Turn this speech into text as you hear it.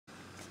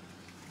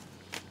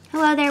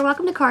Hello there,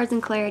 welcome to Cards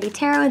and Clarity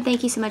Tarot, and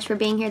thank you so much for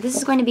being here. This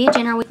is going to be a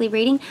general weekly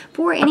reading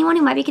for anyone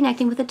who might be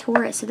connecting with a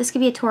Taurus. So this could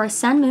be a Taurus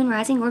Sun, Moon,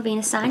 Rising, or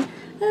Venus sign.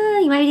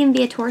 You might even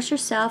be a Taurus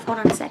yourself. Hold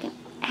on a second.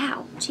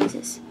 Ow,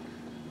 Jesus.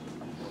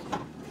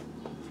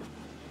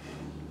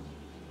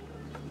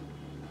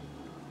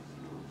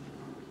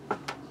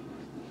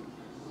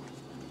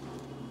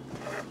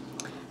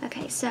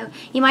 Okay, so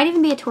you might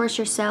even be a Taurus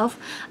yourself.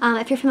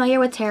 If you're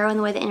familiar with tarot and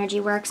the way the energy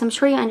works, I'm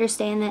sure you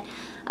understand that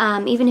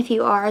even if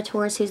you are a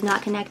Taurus who's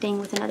not connecting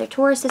with another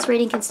Taurus, this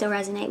reading can still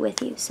resonate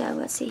with you. So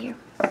let's see here.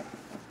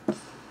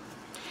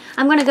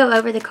 I'm going to go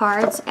over the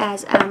cards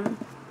as, as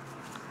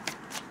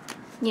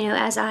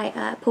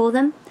I pull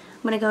them.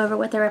 I'm going to go over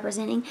what they're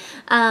representing.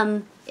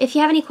 If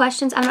you have any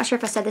questions, I'm not sure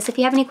if I said this, if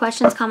you have any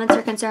questions, comments,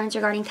 or concerns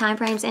regarding time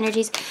frames,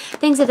 energies,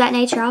 things of that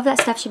nature, all of that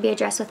stuff should be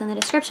addressed within the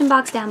description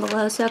box down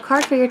below. So a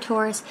card for your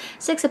Taurus,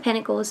 Six of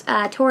Pentacles,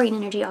 Taurian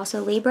energy,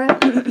 also Libra.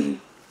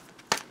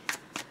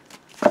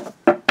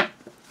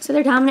 So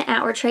their dominant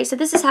outward traits. So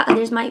this is how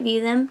others might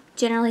view them,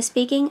 generally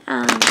speaking.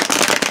 Let's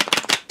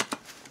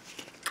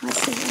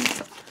see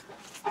here.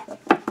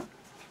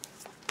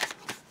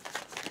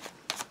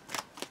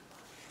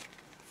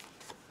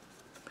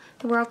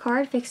 The World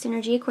card, fixed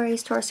energy,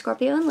 Aquarius, Taurus,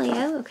 Scorpio, and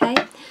Leo, okay.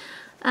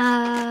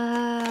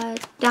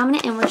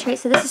 Dominant inward trait,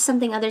 so this is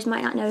something others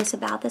might not notice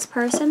about this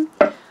person.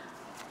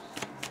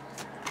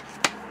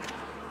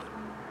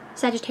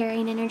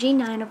 Sagittarian energy,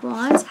 Nine of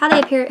Wands. How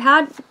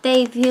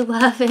they view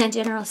love in a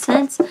general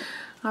sense,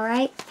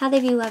 alright. How they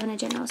view love in a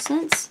general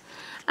sense.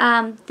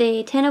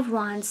 The Ten of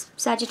Wands,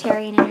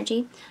 Sagittarian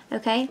energy,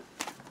 okay.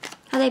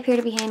 How they appear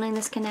to be handling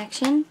this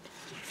connection.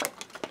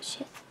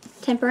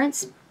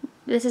 Temperance.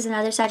 This is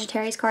another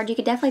Sagittarius card. You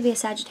could definitely be a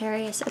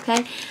Sagittarius,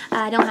 okay?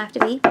 Don't have to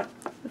be.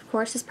 Of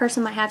course, this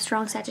person might have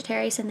strong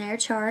Sagittarius in their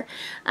chart.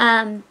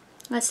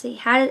 Let's see.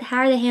 How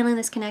are they handling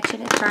this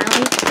connection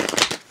internally?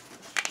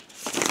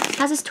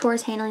 How's this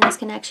Taurus handling this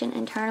connection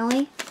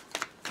internally?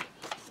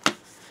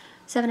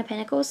 Seven of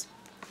Pentacles.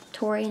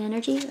 Taurian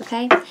energy,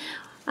 okay?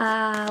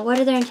 What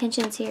are their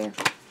intentions here?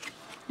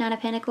 Nine of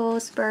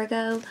Pentacles.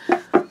 Virgo.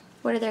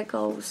 What are their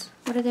goals?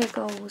 What are their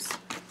goals?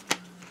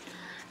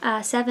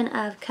 Seven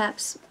of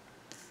Cups.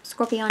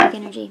 Scorpionic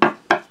energy.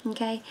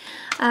 Okay.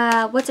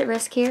 What's at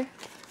risk here?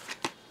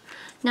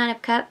 Nine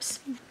of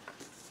Cups.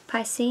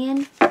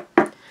 Piscean.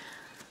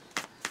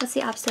 What's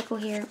the obstacle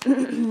here?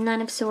 Nine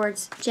of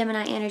Swords.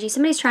 Gemini energy.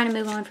 Somebody's trying to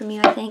move on from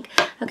you, I think.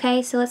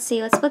 Okay, so let's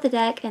see. Let's split the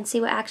deck and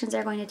see what actions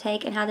they're going to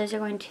take and how those are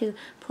going to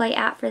play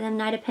out for them.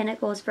 Knight of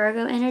Pentacles,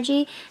 Virgo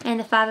energy, and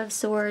the Five of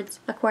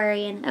Swords,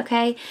 Aquarian.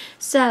 Okay,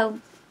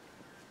 so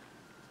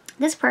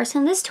this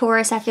person, this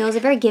Taurus, I feel, is a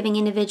very giving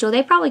individual.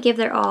 They probably give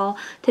their all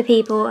to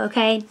people,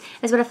 okay?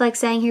 Is what I feel like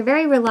saying here.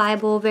 Very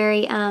reliable,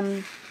 very,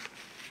 yeah,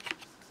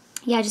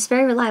 just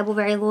very reliable,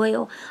 very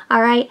loyal,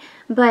 all right?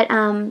 But,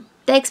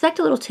 they expect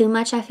a little too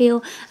much, I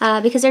feel,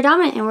 because their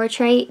dominant inward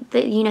trait,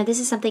 this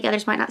is something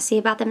others might not see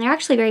about them. They're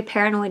actually a very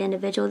paranoid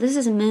individual. This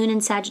is a Moon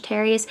in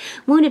Sagittarius,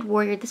 wounded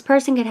warrior. This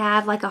person could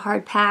have like a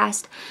hard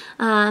past,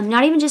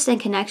 not even just in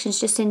connections,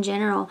 just in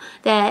general,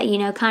 that,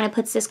 kind of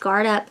puts this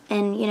guard up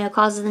and,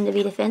 causes them to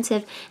be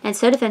defensive, and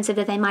so defensive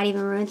that they might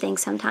even ruin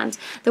things sometimes.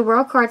 The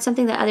World card,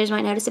 something that others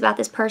might notice about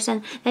this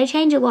person, they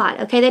change a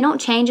lot, okay? They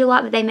don't change a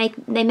lot, but they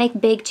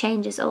make big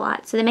changes a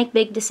lot. So they make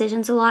big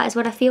decisions a lot is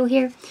what I feel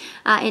here,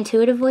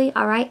 intuitively.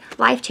 All right,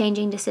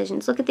 life-changing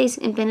decisions. Look at these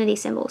infinity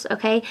symbols,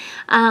 okay?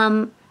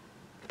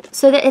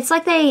 So that it's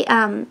like they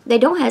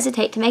don't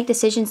hesitate to make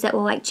decisions that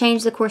will like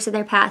change the course of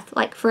their path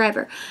like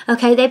forever.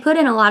 Okay, they put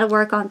in a lot of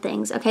work on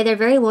things. Okay, they're a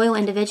very loyal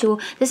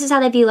individual. This is how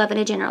they view love in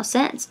a general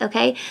sense.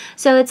 Okay,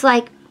 so it's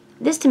like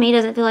this to me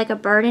doesn't feel like a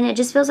burden. It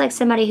just feels like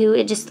somebody who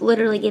it just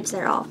literally gives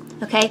their all.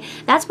 Okay,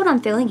 that's what I'm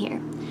feeling here.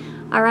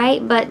 All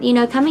right, but,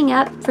 coming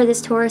up for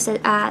this Taurus,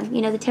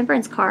 the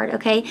Temperance card,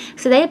 okay,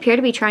 so they appear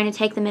to be trying to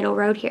take the middle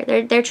road here.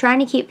 They're trying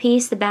to keep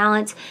peace, the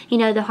balance,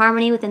 the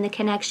harmony within the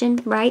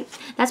connection, right?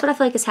 That's what I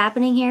feel like is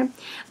happening here.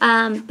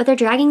 But they're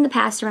dragging the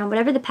past around,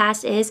 whatever the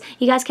past is.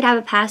 You guys could have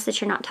a past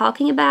that you're not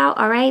talking about,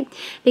 all right,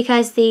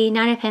 because the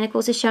Nine of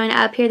Pentacles is showing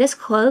up here. This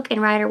cloak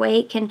and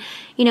Rider-Waite can,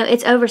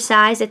 it's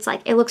oversized. It's like,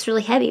 it looks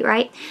really heavy,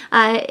 right?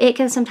 It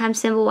can sometimes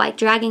symbolize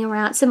dragging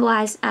around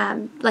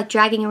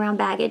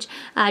baggage,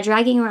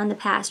 dragging around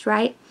the past,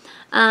 right?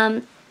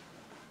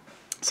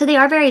 So they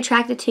are very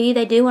attracted to you.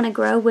 They do want to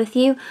grow with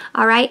you,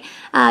 all right?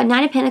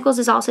 Nine of Pentacles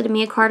is also to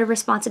me a card of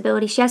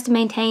responsibility. She has to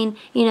maintain,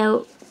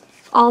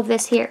 all of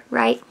this here,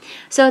 right?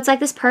 So it's like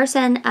this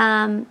person,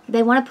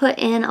 they want to put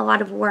in a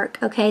lot of work,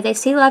 okay? They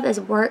see love as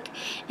work,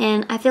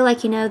 and I feel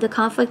like, the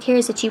conflict here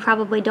is that you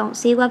probably don't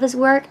see love as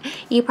work.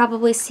 You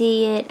probably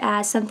see it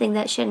as something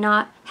that should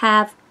not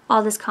have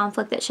all this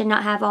conflict, that should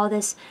not have all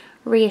this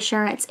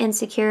reassurance,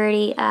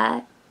 insecurity,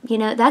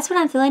 that's what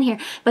I'm feeling here.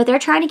 But they're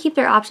trying to keep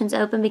their options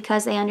open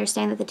because they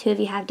understand that the two of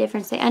you have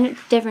differences.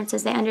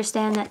 They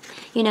understand that,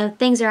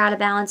 things are out of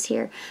balance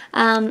here.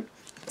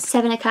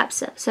 Seven of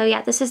Cups. So,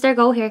 yeah, this is their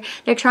goal here.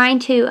 They're trying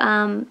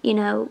to,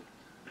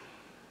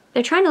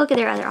 They're trying to look at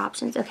their other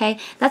options, okay?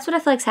 That's what I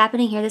feel like is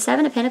happening here. The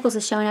Seven of Pentacles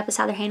is showing up as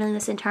how they're handling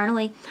this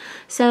internally.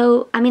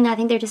 So, I mean, I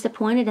think they're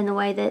disappointed in the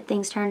way that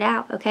things turned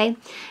out, okay?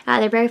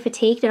 They're very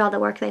fatigued at all the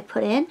work they've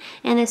put in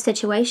this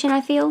situation,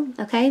 I feel,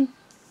 okay?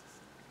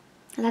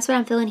 And that's what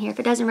I'm feeling here. If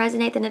it doesn't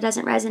resonate, then it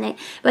doesn't resonate.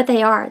 But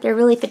they are. They're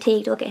really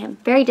fatigued. Look at him.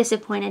 Very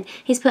disappointed.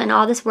 He's putting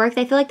all this work.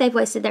 They feel like they've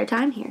wasted their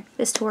time here.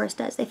 This Taurus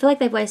does. They feel like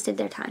they've wasted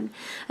their time.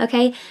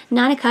 Okay?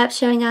 Nine of Cups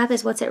showing up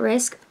is what's at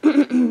risk.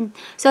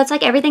 So it's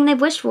like everything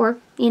they've wished for,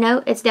 you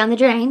know, it's down the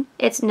drain.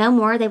 It's no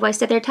more. They've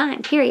wasted their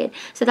time. Period.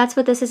 So that's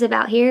what this is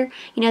about here.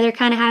 You know, they're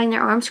kind of having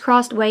their arms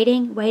crossed,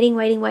 waiting.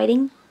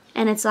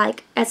 And it's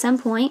like, at some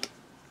point,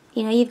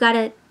 you know, you've got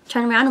to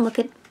turn around and look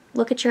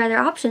at your other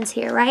options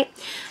here, right?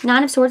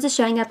 Nine of Swords is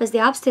showing up as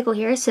the obstacle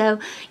here. So,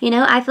 you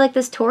know, I feel like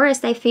this Taurus,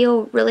 they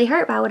feel really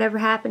hurt by whatever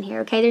happened here,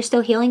 okay? They're still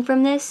healing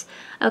from this,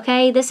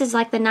 okay? This is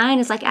like the 9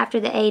 is like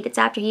after the 8. It's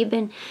after you've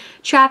been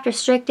trapped,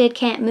 restricted,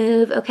 can't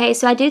move, okay?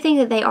 So I do think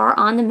that they are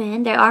on the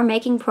mend. They are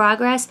making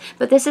progress,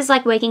 but this is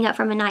like waking up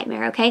from a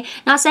nightmare, okay?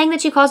 Not saying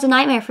that you caused a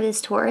nightmare for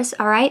this Taurus,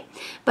 all right?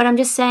 But I'm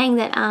just saying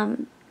that,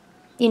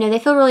 you know, they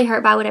feel really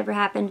hurt by whatever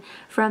happened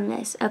from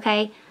this,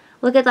 okay?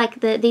 Look at like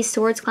these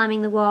swords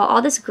climbing the wall,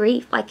 all this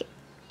grief, like,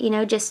 you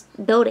know, just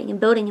building and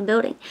building and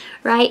building,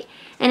 right?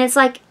 And it's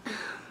like,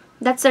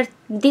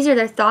 these are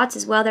their thoughts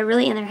as well. They're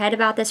really in their head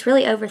about this,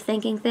 really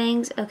overthinking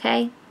things,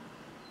 okay?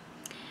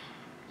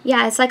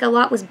 Yeah, it's like a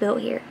lot was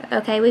built here,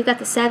 okay? We've got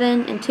the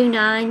 7 and 2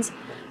 9s.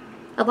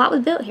 A lot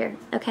was built here,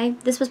 okay?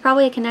 This was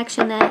probably a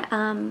connection that,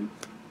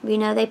 you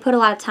know, they put a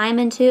lot of time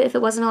into. If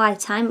it wasn't a lot of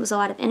time, it was a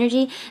lot of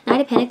energy. Knight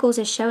of Pentacles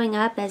is showing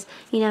up as,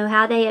 you know,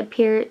 how they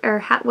appear,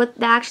 or what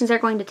the actions they're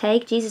going to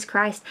take. Jesus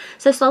Christ.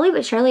 So slowly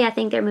but surely, I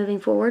think they're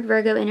moving forward.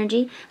 Virgo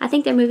energy. I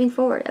think they're moving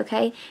forward,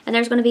 okay? And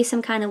there's going to be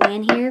some kind of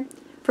win here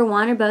for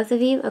one or both of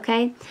you,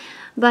 okay?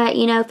 But,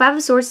 you know, 5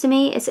 of Swords to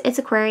me, it's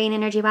Aquarian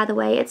energy, by the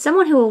way. It's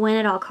someone who will win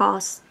at all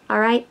costs. All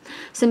right,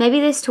 so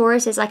maybe this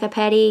Taurus is like a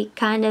petty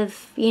kind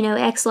of, you know,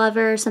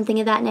 ex-lover or something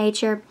of that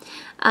nature.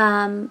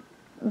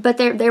 But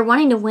they're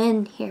wanting to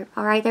win here,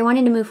 all right? They're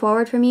wanting to move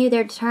forward from you.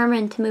 They're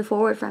determined to move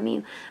forward from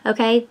you,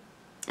 okay?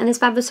 And this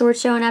 5 of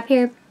Swords showing up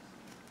here,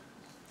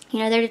 you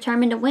know, they're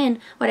determined to win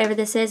whatever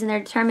this is, and they're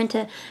determined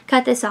to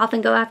cut this off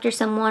and go after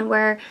someone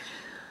where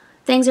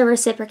things are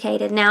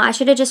reciprocated. Now, I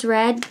should have just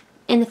read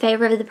in the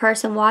favor of the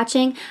person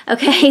watching,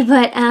 okay?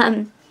 But,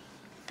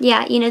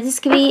 yeah, you know,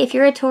 this could be, if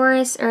you're a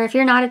Taurus, or if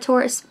you're not a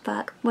Taurus,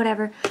 fuck,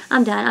 whatever.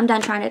 I'm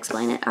done trying to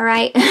explain it, all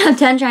right? I'm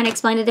done trying to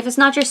explain it. If it's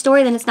not your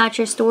story, then it's not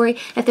your story.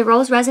 If the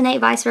roles resonate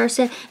vice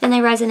versa, then they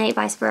resonate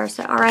vice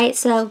versa, all right?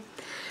 So,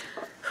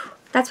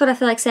 that's what I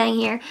feel like saying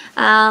here.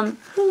 That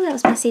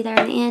was messy there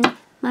in the end.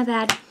 My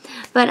bad.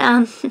 But,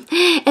 if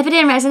it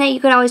didn't resonate, you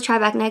could always try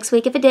back next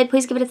week. If it did,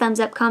 please give it a thumbs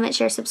up, comment,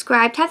 share,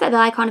 subscribe. Tap that bell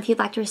icon if you'd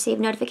like to receive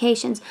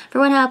notifications for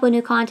when I upload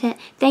new content.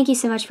 Thank you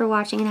so much for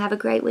watching, and have a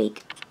great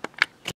week.